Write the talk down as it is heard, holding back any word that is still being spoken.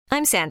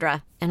I'm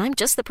Sandra, and I'm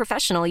just the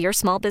professional your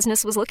small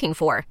business was looking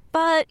for.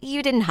 But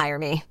you didn't hire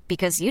me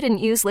because you didn't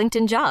use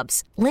LinkedIn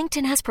Jobs.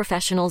 LinkedIn has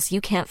professionals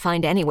you can't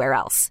find anywhere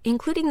else,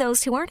 including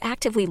those who aren't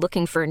actively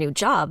looking for a new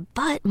job,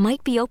 but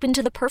might be open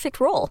to the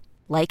perfect role,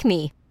 like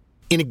me.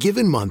 In a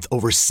given month,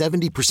 over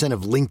 70%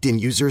 of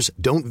LinkedIn users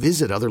don't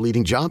visit other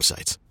leading job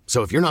sites.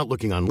 So if you're not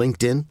looking on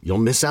LinkedIn, you'll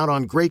miss out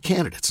on great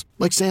candidates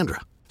like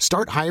Sandra.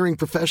 Start hiring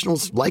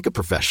professionals like a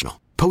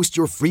professional. Post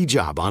your free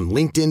job on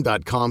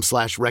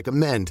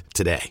linkedin.com/recommend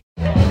today.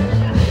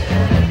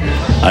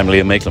 I'm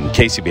Liam Maitland,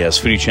 KCBS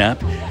Foodie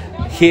Chap,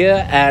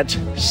 here at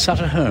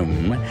Sutter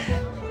Home,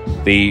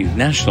 the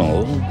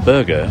National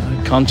Burger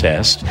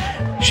Contest.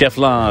 Chef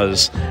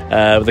Lars,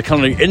 with the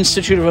Culinary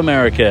Institute of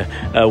America,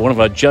 one of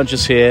our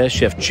judges here,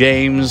 Chef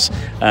James,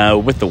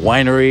 with the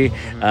winery.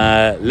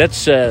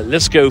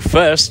 Let's go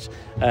first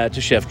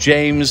to Chef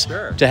James.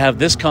 Sure. To have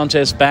this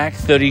contest back,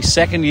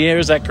 32nd year,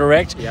 is that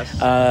correct?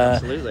 Yes,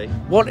 absolutely.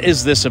 What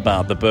is this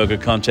about, the burger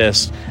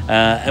contest,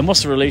 and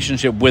what's the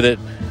relationship with it,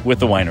 with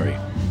the winery?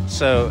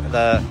 So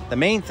the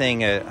main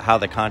thing, how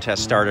the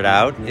contest started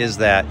out, is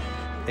that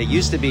it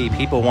used to be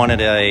people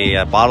wanted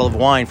a bottle of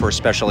wine for a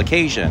special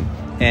occasion.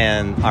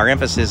 And our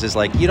emphasis is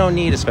like, you don't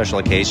need a special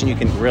occasion. You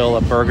can grill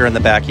a burger in the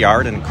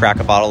backyard and crack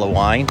a bottle of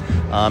wine.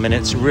 And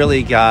it's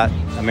really got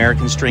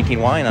Americans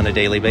drinking wine on a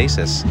daily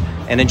basis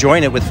and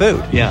enjoying it with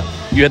food. Yeah.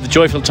 You had the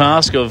joyful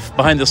task of,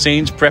 behind the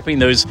scenes, prepping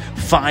those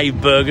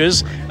 5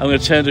 burgers. I'm going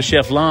to turn to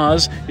Chef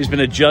Lars, who's been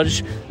a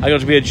judge. I got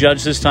to be a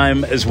judge this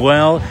time as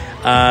well.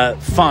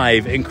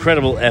 5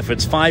 incredible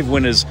efforts, 5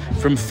 winners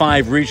from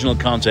 5 regional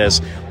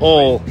contests,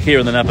 all here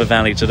in the Napa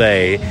Valley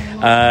today.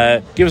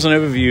 Give us an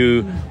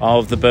overview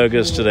of the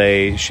burgers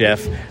today,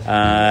 Chef,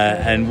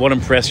 and what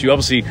impressed you.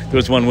 Obviously, there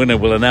was one winner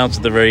we'll announce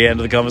at the very end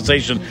of the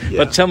conversation,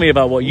 but tell me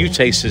about what you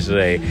tasted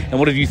today, and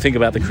what did you think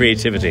about the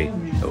creativity?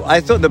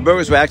 I thought the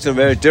burgers were actually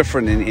very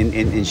different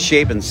in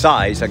shape and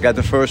size. I got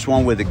the first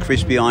one with the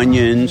crispy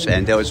onions,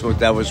 and that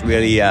was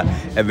really a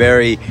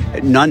very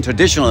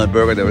non-traditional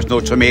burger. There was no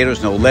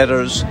tomatoes, no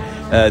lettuce.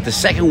 The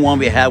second one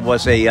we had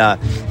was a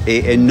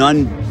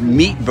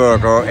non-meat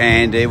burger,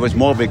 and it was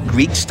more of a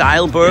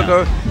Greek-style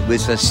burger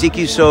with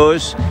tzatziki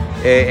sauce,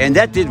 and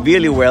that did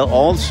really well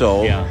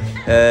also.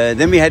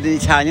 Then we had the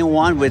Italian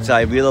one, which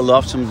I really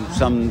loved.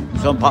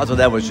 Some parts of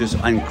that was just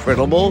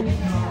incredible.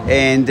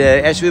 And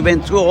as we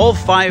went through all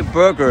 5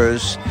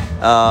 burgers,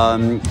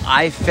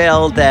 I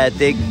felt that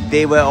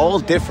they were all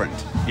different.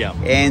 Yeah.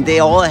 And they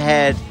all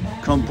had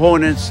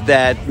components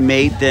that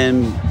made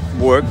them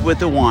work with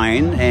the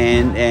wine.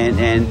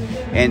 And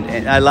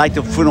I like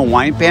the food and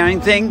wine pairing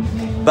thing.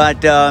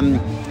 But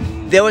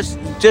there was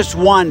just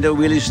one that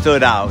really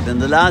stood out. And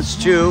the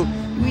last 2,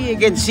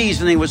 again,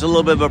 seasoning was a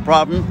little bit of a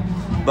problem.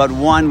 But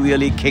one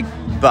really kicked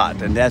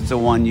butt, and that's the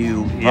one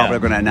you probably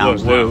going to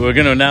announce. We're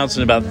going to announce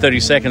in about 30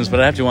 seconds,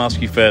 but I have to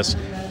ask you first,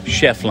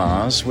 Chef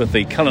Lars, with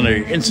the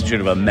Culinary Institute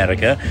of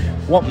America,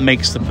 what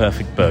makes the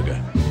perfect burger?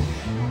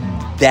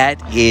 That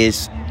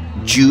is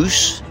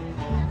juice,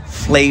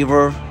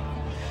 flavor,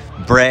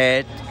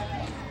 bread,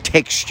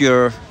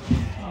 texture,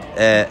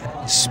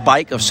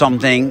 spike of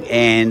something,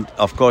 and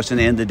of course, at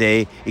the end of the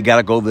day, you got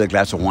to go with a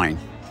glass of wine.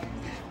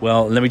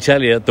 Well, let me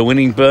tell you, the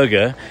winning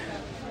burger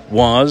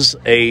was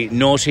a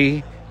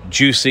naughty,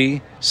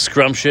 juicy,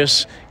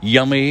 scrumptious,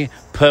 yummy,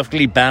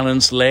 perfectly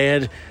balanced,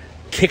 layered,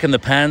 kick in the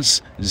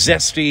pants,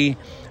 zesty,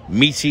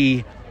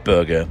 meaty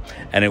burger,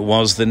 and it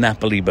was the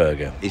Napoli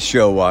burger. It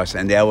sure was,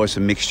 and there was a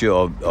mixture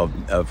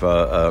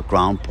of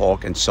ground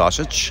pork and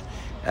sausage.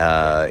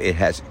 It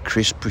has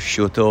crisp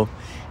prosciutto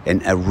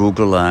and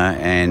arugula,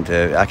 and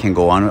I can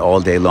go on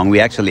all day long.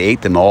 We actually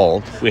ate them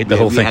all. We ate the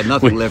whole thing. We had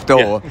nothing left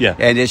over. Yeah.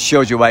 And it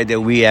shows you why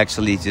that we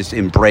actually just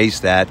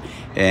embraced that,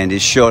 and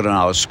it showed on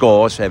our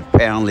scores.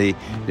 Apparently,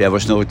 there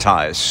was no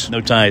ties.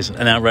 No ties,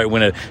 an outright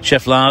winner.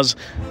 Chef Lars,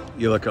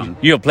 you're welcome.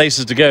 You have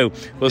places to go.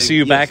 We'll see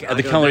you back at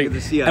the Culinary,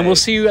 and we'll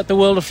see you at the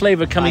World of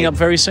Flavor coming up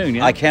very soon.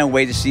 Yeah? I can't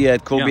wait to see you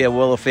at Kobe at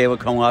World of Flavor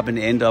coming up in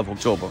the end of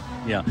October.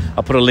 Yeah,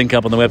 I'll put a link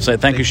up on the website.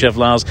 Thank you, Chef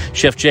Lars.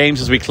 Chef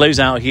James, as we close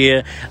out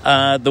here,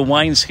 the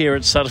wines here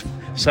at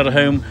Sutter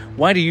Home.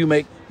 Why do you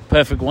make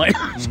perfect wine?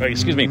 Sorry,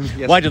 excuse me.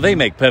 Yes. Why do they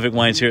make perfect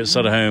wines here at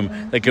Sutter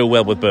Home that go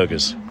well with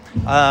burgers?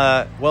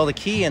 Well, the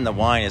key in the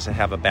wine is to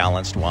have a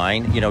balanced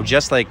wine. You know,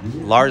 just like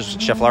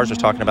Chef Lars was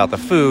talking about the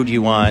food,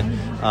 you want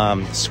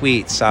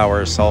sweet,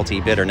 sour,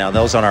 salty, bitter. Now,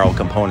 those aren't all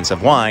components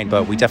of wine,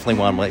 but we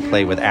definitely want to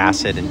play with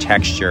acid and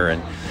texture.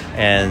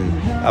 And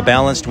a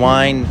balanced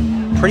wine,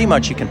 pretty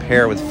much you can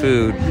pair with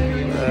food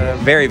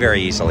very,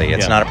 very easily.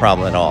 It's not a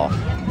problem at all.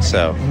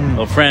 So,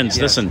 well, friends,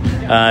 listen,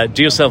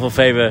 do yourself a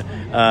favor.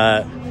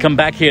 Come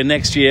back here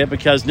next year,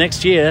 because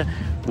next year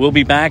we'll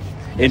be back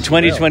in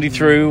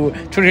 2023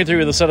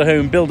 with the Sutter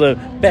Home Build a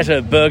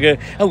Better Burger.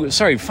 Oh,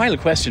 sorry, final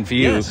question for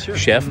you,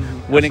 Chef.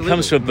 When it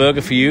comes to a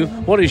burger for you,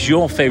 what is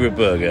your favorite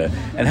burger,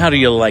 and how do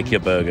you like your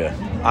burger?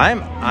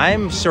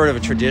 I'm sort of a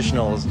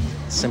traditional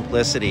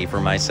simplicity for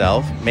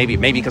myself. Maybe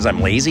because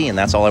I'm lazy and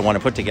that's all I want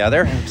to put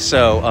together.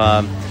 So,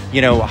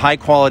 high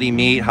quality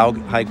meat,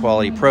 high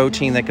quality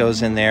protein that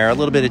goes in there, a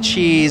little bit of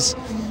cheese,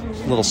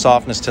 little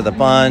softness to the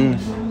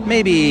bun,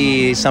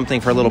 maybe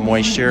something for a little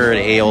moisture, an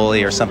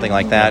aioli or something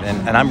like that,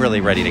 and I'm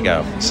really ready to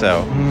go.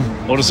 So,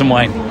 order some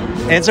wine.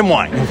 And some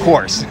wine, of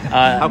course.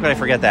 How could I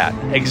forget that?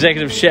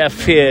 Executive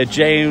chef here,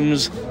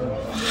 James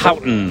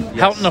Houghton. Yes.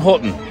 Houghton or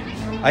Houghton?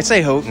 I'd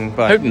say Houghton,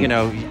 but, Houghton. you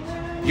know,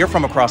 you're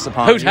from across the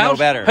pond. You know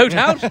better.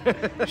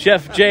 Hout?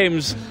 Chef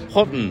James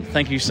Houghton.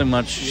 Thank you so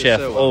much, Chef,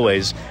 so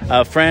always.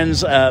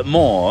 Friends,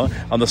 more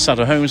on the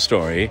Sutter Home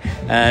Story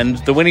and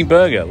the winning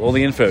burger. All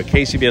the info at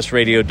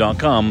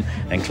kcbsradio.com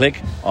and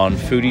click on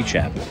Foodie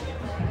Chat.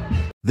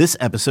 This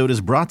episode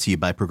is brought to you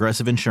by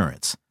Progressive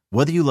Insurance.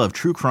 Whether you love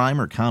true crime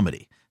or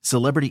comedy,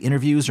 celebrity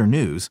interviews or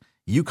news,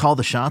 you call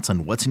the shots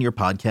on what's in your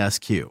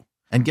podcast queue.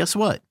 And guess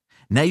what?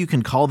 Now you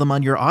can call them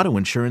on your auto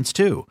insurance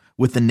too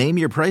with the Name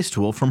Your Price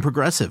tool from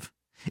Progressive.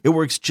 It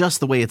works just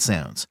the way it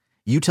sounds.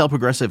 You tell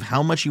Progressive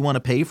how much you want to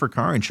pay for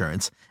car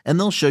insurance, and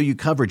they'll show you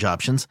coverage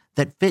options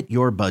that fit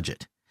your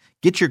budget.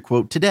 Get your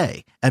quote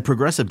today at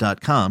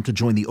Progressive.com to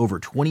join the over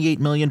 28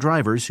 million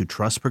drivers who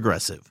trust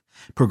Progressive.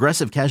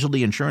 Progressive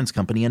Casualty Insurance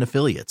Company and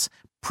Affiliates.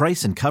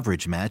 Price and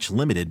coverage match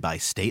limited by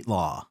state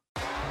law.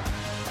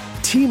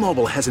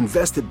 T-Mobile has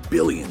invested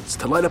billions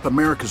to light up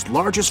America's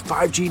largest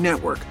 5G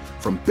network,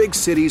 from big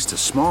cities to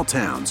small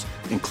towns,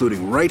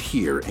 including right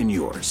here in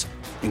yours.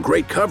 And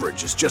great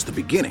coverage is just the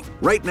beginning.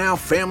 Right now,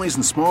 families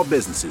and small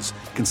businesses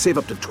can save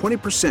up to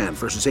 20%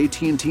 versus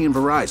AT&T and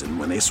Verizon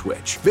when they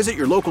switch. Visit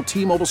your local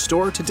T-Mobile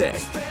store today.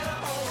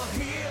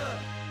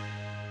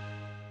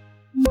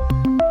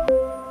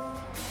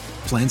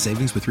 Plan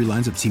savings with 3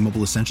 lines of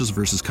T-Mobile Essentials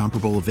versus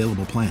comparable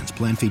available plans.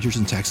 Plan features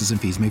and taxes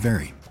and fees may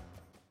vary.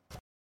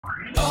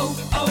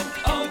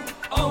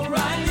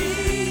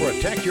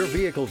 Protect your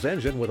vehicle's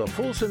engine with a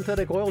full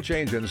synthetic oil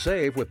change and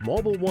save with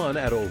Mobil 1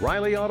 at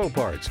O'Reilly Auto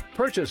Parts.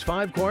 Purchase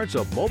 5 quarts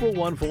of Mobil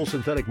 1 full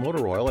synthetic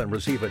motor oil and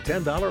receive a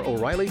 $10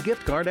 O'Reilly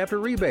gift card after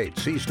rebate.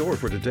 See store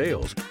for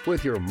details.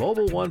 With your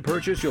Mobil 1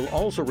 purchase, you'll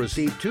also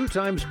receive 2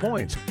 times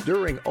points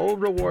during O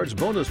Rewards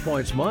Bonus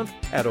Points Month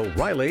at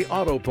O'Reilly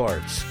Auto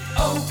Parts.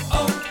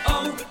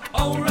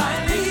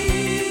 O'Reilly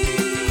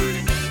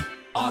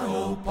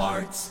Auto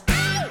Parts.